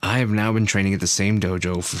I have now been training at the same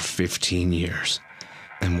dojo for 15 years.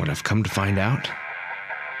 And what I've come to find out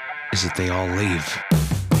is that they all leave.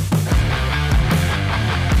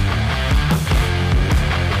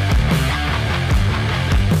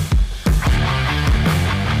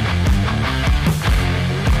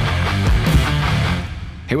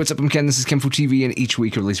 Hey, what's up? I'm Ken. This is Kenfu TV, and each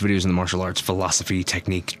week I release videos in the martial arts, philosophy,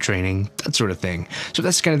 technique, training, that sort of thing. So if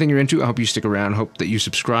that's the kind of thing you're into, I hope you stick around, hope that you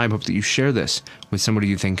subscribe, hope that you share this with somebody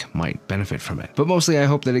you think might benefit from it. But mostly I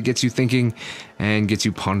hope that it gets you thinking and gets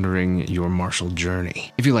you pondering your martial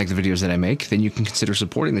journey. If you like the videos that I make, then you can consider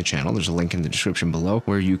supporting the channel. There's a link in the description below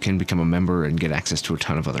where you can become a member and get access to a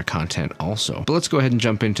ton of other content also. But let's go ahead and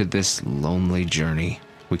jump into this lonely journey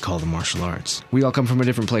we call the martial arts. We all come from a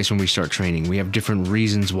different place when we start training. We have different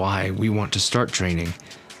reasons why we want to start training.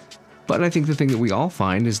 But I think the thing that we all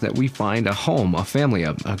find is that we find a home, a family,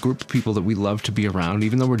 a group of people that we love to be around,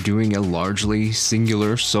 even though we're doing a largely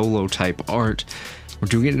singular solo type art. We're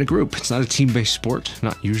doing it in a group. It's not a team-based sport,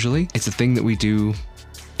 not usually. It's a thing that we do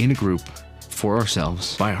in a group, for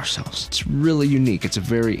ourselves, by ourselves. It's really unique. It's a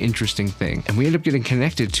very interesting thing. And we end up getting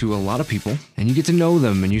connected to a lot of people, and you get to know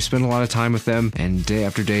them, and you spend a lot of time with them, and day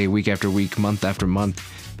after day, week after week, month after month,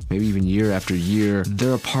 maybe even year after year,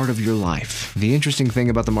 they're a part of your life. The interesting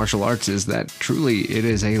thing about the martial arts is that truly it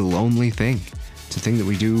is a lonely thing. It's a thing that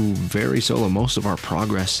we do very solo. Most of our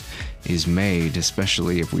progress is made,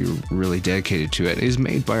 especially if we're really dedicated to it, is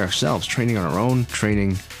made by ourselves, training on our own,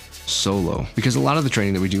 training solo, because a lot of the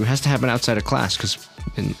training that we do has to happen outside of class, because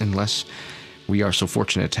unless we are so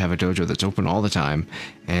fortunate to have a dojo that's open all the time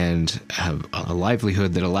and have a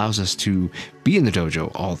livelihood that allows us to be in the dojo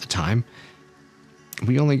all the time,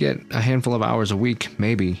 we only get a handful of hours a week,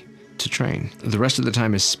 maybe, to train. The rest of the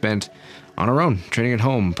time is spent on our own, training at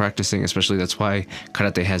home, practicing, especially that's why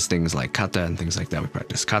karate has things like kata and things like that. We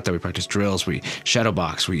practice kata, we practice drills, we shadow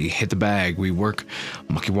box, we hit the bag, we work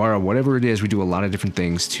makiwara, whatever it is, we do a lot of different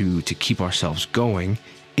things to keep ourselves going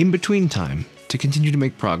in between time, to continue to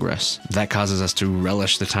make progress. That causes us to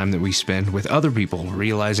relish the time that we spend with other people,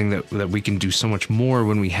 realizing that we can do so much more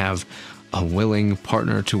when we have a willing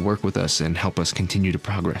partner to work with us and help us continue to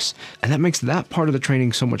progress. And that makes that part of the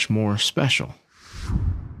training so much more special.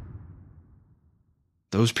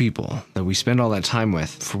 Those people that we spend all that time with,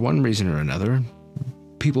 for one reason or another,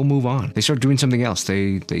 people move on. They start doing something else.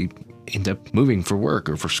 They end up moving for work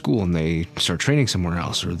or for school, and they start training somewhere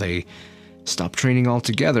else, or they stop training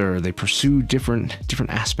altogether, or they pursue different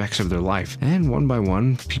aspects of their life. And one by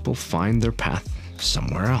one, people find their path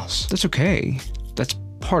somewhere else. That's okay. That's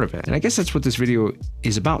part of it. And I guess that's what this video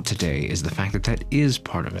is about today, is the fact that that is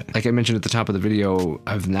part of it. Like I mentioned at the top of the video,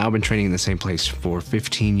 I've now been training in the same place for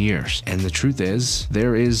 15 years. And the truth is,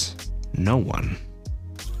 there is no one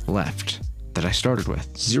left that I started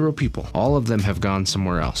with. 0 people. All of them have gone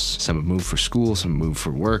somewhere else. Some have moved for school, some moved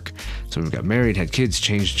for work, some have got married, had kids,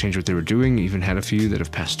 changed what they were doing, even had a few that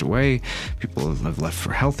have passed away. People have left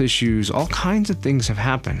for health issues. All kinds of things have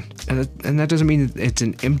happened. And that doesn't mean it's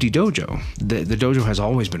an empty dojo. The dojo has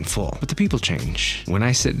always been full, but the people change. When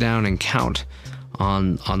I sit down and count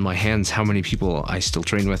on my hands how many people I still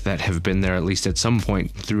train with that have been there at least at some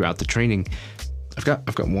point throughout the training, I've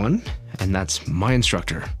got one, and that's my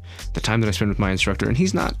instructor. The time that I spend with my instructor, and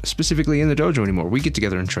he's not specifically in the dojo anymore. We get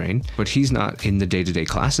together and train, but he's not in the day-to-day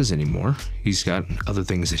classes anymore. He's got other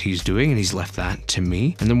things that he's doing, and he's left that to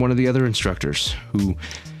me. And then one of the other instructors who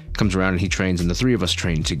comes around and he trains, and the 3 of us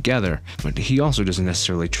train together, but he also doesn't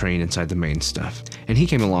necessarily train inside the main stuff. And he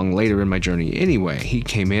came along later in my journey anyway. He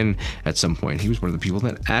came in at some point. He was one of the people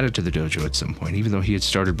that added to the dojo at some point, even though he had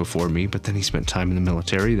started before me, but then he spent time in the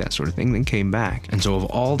military, that sort of thing, then came back. And so of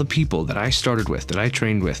all the people that I started with, that I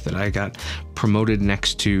trained with, that I got promoted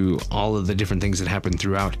next to, all of the different things that happened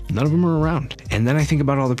throughout, none of them are around. And then I think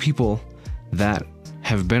about all the people that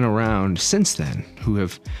have been around since then, who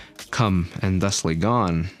have come and thusly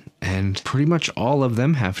gone, and pretty much all of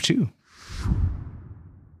them have too.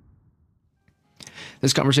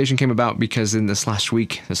 This conversation came about because in this last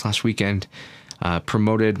weekend,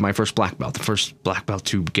 promoted my first black belt, the first black belt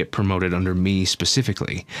to get promoted under me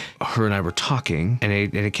specifically. Her and I were talking, and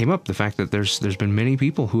it came up, the fact that there's been many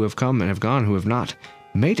people who have come and have gone who have not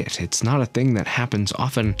made it. It's not a thing that happens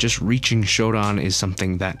often. Just reaching Shodan is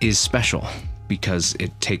something that is special, because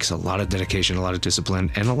it takes a lot of dedication, a lot of discipline,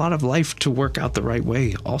 and a lot of life to work out the right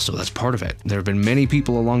way. Also, that's part of it. There have been many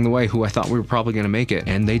people along the way who I thought we were probably going to make it,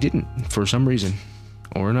 and they didn't, for some reason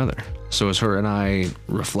or another. So as her and I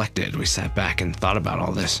reflected, we sat back and thought about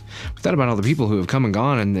all this. We thought about all the people who have come and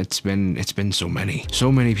gone, and it's been so many. So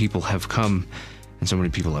many people have come and so many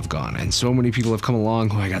people have gone, and so many people have come along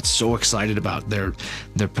who I got so excited about their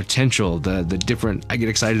potential, the different. I get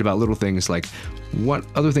excited about little things like, what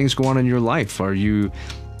other things go on in your life? Are you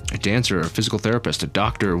a dancer, a physical therapist, a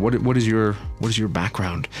doctor? What is your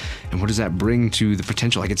background, and what does that bring to the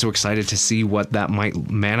potential? I get so excited to see what that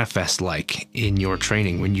might manifest like in your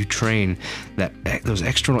training. When you train, those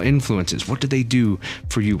external influences, what do they do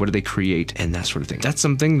for you? What do they create? And that sort of thing. That's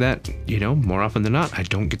something that, more often than not, I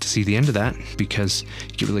don't get to see the end of that, because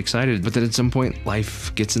you get really excited, but then at some point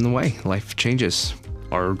life gets in the way. Life changes.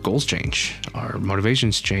 Our goals change, our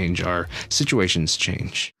motivations change, our situations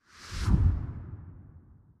change.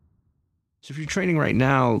 So if you're training right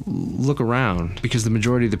now, look around, because the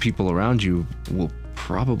majority of the people around you will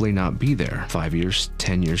probably not be there 5 years,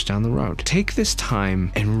 10 years down the road. Take this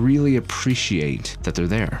time and really appreciate that they're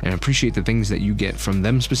there, and appreciate the things that you get from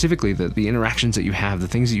them specifically, the interactions that you have, the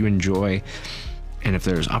things that you enjoy. And if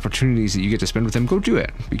there's opportunities that you get to spend with them, go do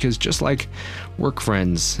it. Because just like work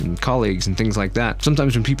friends and colleagues and things like that,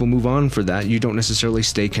 sometimes when people move on for that, you don't necessarily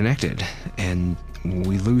stay connected, and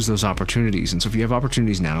we lose those opportunities. And so if you have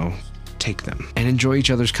opportunities now, take them and enjoy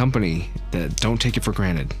each other's company. Don't take it for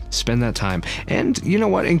granted. Spend that time, and you know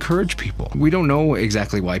what? Encourage people. We don't know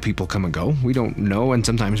exactly why people come and go. We don't know, and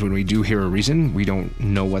sometimes when we do hear a reason, we don't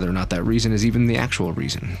know whether or not that reason is even the actual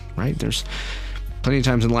reason, right? There's plenty of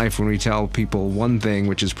times in life when we tell people one thing,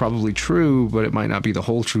 which is probably true, but it might not be the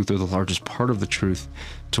whole truth or the largest part of the truth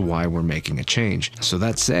to why we're making a change. So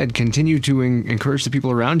that said, continue to encourage the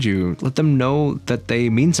people around you. Let them know that they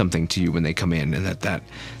mean something to you when they come in, and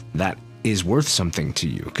that is worth something to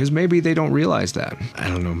you, because maybe they don't realize that. I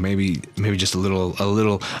don't know, maybe just a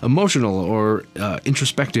little emotional or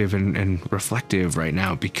introspective and reflective right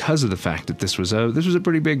now, because of the fact that this was a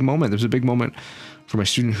pretty big moment. There was a big moment for my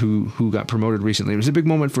student who got promoted recently. It was a big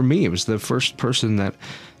moment for me. It was the first person that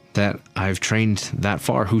I've trained that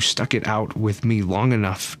far who stuck it out with me long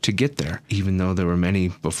enough to get there, even though there were many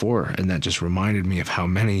before, and that just reminded me of how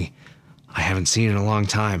many I haven't seen in a long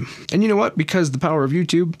time. And you know what? Because the power of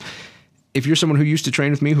YouTube, if you're someone who used to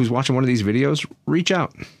train with me who's watching one of these videos, reach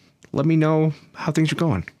out. Let me know how things are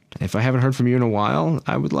going. If I haven't heard from you in a while,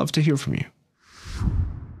 I would love to hear from you.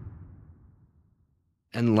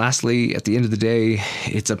 And lastly, at the end of the day,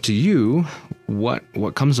 it's up to you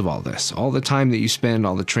what comes of all this. All the time that you spend,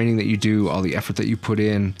 all the training that you do, all the effort that you put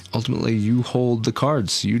in, ultimately you hold the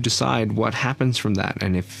cards. You decide what happens from that,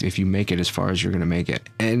 and if you make it as far as you're going to make it.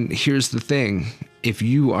 And here's the thing. If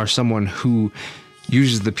you are someone who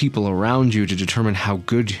uses the people around you to determine how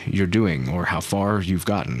good you're doing or how far you've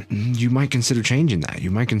gotten, you might consider changing that.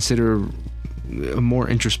 You might consider a more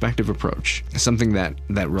introspective approach, something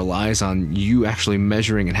that relies on you actually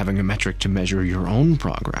measuring and having a metric to measure your own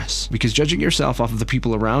progress. Because judging yourself off of the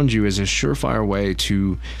people around you is a surefire way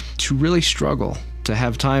to really struggle, to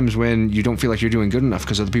have times when you don't feel like you're doing good enough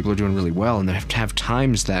because other people are doing really well, and then to have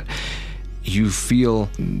times that you feel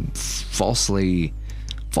falsely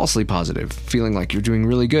positive, feeling like you're doing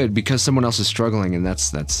really good because someone else is struggling. And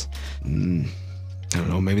that's I don't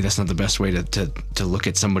know, maybe that's not the best way to look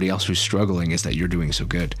at somebody else who's struggling, is that you're doing so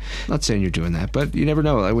good. I'm not saying you're doing that, but you never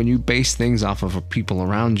know. Like, when you base things off of people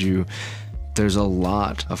around you, there's a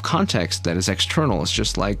lot of context that is external. It's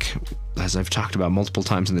just like, as I've talked about multiple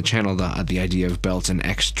times in the channel, the idea of belts and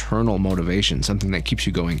external motivation, something that keeps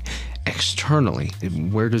you going externally.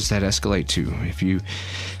 Where does that escalate to? If you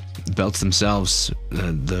belts themselves,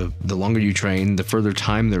 the longer you train, the further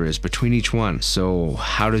time there is between each one. So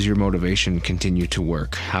how does your motivation continue to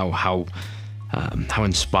work? How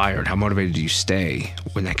inspired, how motivated do you stay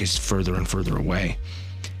when that gets further and further away?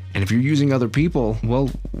 And if you're using other people, well,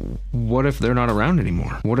 what if they're not around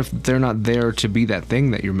anymore? What if they're not there to be that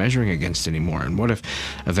thing that you're measuring against anymore? And what if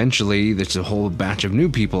eventually there's a whole batch of new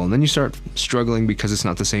people, and then you start struggling because it's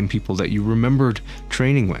not the same people that you remembered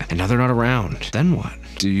training with, and now they're not around? Then what?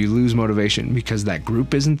 Do you lose motivation because that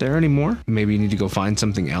group isn't there anymore? Maybe you need to go find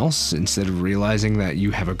something else, instead of realizing that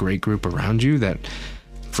you have a great group around you that,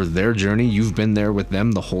 for their journey, you've been there with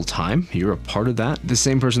them the whole time. You're a part of that. The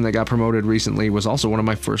same person that got promoted recently was also one of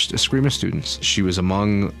my first Eskrima students. She was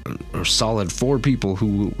among a solid 4 people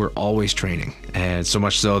who were always training. And so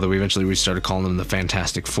much so that we started calling them the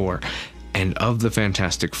Fantastic Four. And of the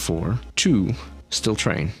Fantastic Four, 2 still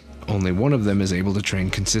train. Only one of them is able to train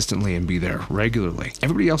consistently and be there regularly.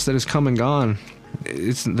 Everybody else that has come and gone,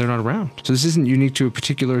 they're not around. So this isn't unique to a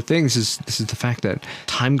particular thing. This is the fact that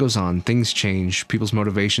time goes on, things change, people's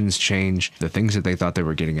motivations change, the things that they thought they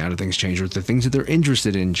were getting out of things change, or the things that they're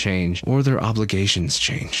interested in change, or their obligations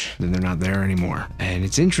change. Then they're not there anymore. And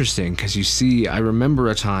it's interesting because you see, I remember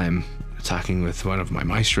a time talking with one of my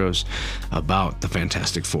maestros about the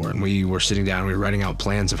Fantastic Four, and we were sitting down, we were writing out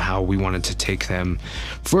plans of how we wanted to take them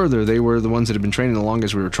further. They were the ones that had been training the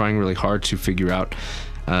longest. We were trying really hard to figure out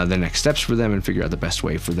the next steps for them and figure out the best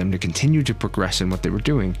way for them to continue to progress in what they were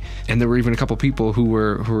doing. And there were even a couple people who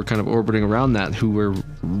were kind of orbiting around that, who were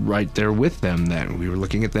right there with them, that we were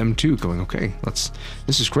looking at them too, going, okay,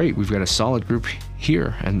 this is great. We've got a solid group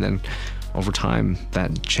here. And then over time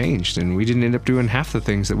that changed, and we didn't end up doing half the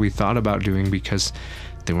things that we thought about doing because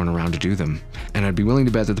they weren't around to do them. And I'd be willing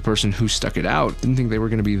to bet that the person who stuck it out didn't think they were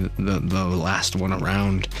going to be the last one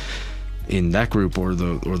around in that group, or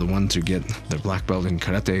the one to get their black belt in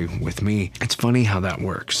karate with me. It's funny how that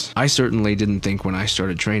works. I certainly didn't think when I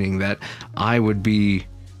started training that I would be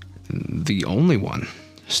the only one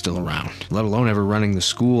still around, let alone ever running the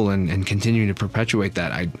school and continuing to perpetuate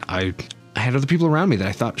that. I had other people around me that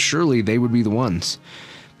I thought surely they would be the ones.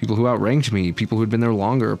 People who outranked me, people who had been there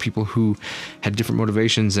longer, people who had different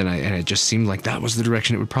motivations, and it just seemed like that was the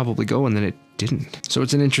direction it would probably go, and then it didn't. So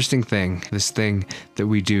it's an interesting thing, this thing that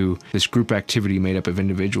we do, this group activity made up of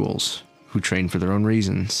individuals who train for their own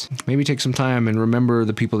reasons. Maybe take some time and remember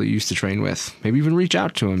the people that you used to train with. Maybe even reach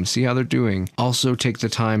out to them, see how they're doing. Also take the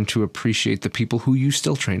time to appreciate the people who you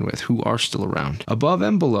still train with, who are still around, above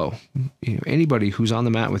and below. Anybody who's on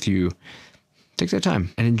the mat with you, take that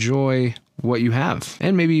time and enjoy what you have,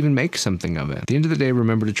 and maybe even make something of it. At the end of the day,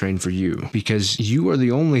 remember to train for you, because you are the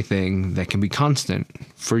only thing that can be constant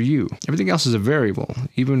for you. Everything else is a variable.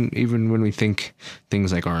 Even when we think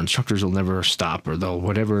things like our instructors will never stop, or they'll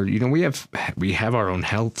whatever, we have our own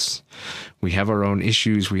healths, we have our own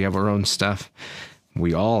issues, we have our own stuff.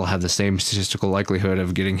 We all have the same statistical likelihood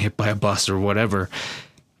of getting hit by a bus or whatever.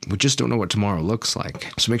 We just don't know what tomorrow looks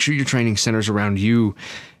like. So make sure your training centers around you,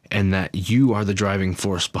 and that you are the driving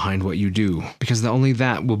force behind what you do, because only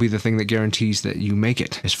that will be the thing that guarantees that you make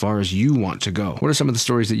it as far as you want to go. What are some of the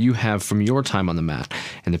stories that you have from your time on the mat,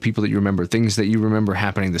 and the people that you remember, things that you remember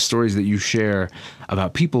happening, the stories that you share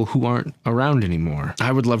about people who aren't around anymore?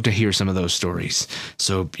 I would love to hear some of those stories.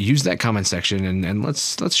 So use that comment section and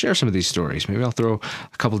let's share some of these stories. Maybe I'll throw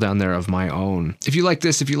a couple down there of my own. If you like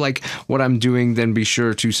this, if you like what I'm doing, then be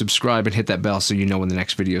sure to subscribe and hit that bell so you know when the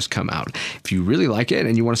next videos come out. If you really like it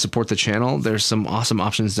and you want to support the channel, there's some awesome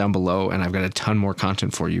options down below, and I've got a ton more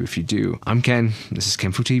content for you if you do. I'm Ken, this is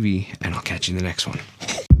Kenfu TV, and I'll catch you in the next one.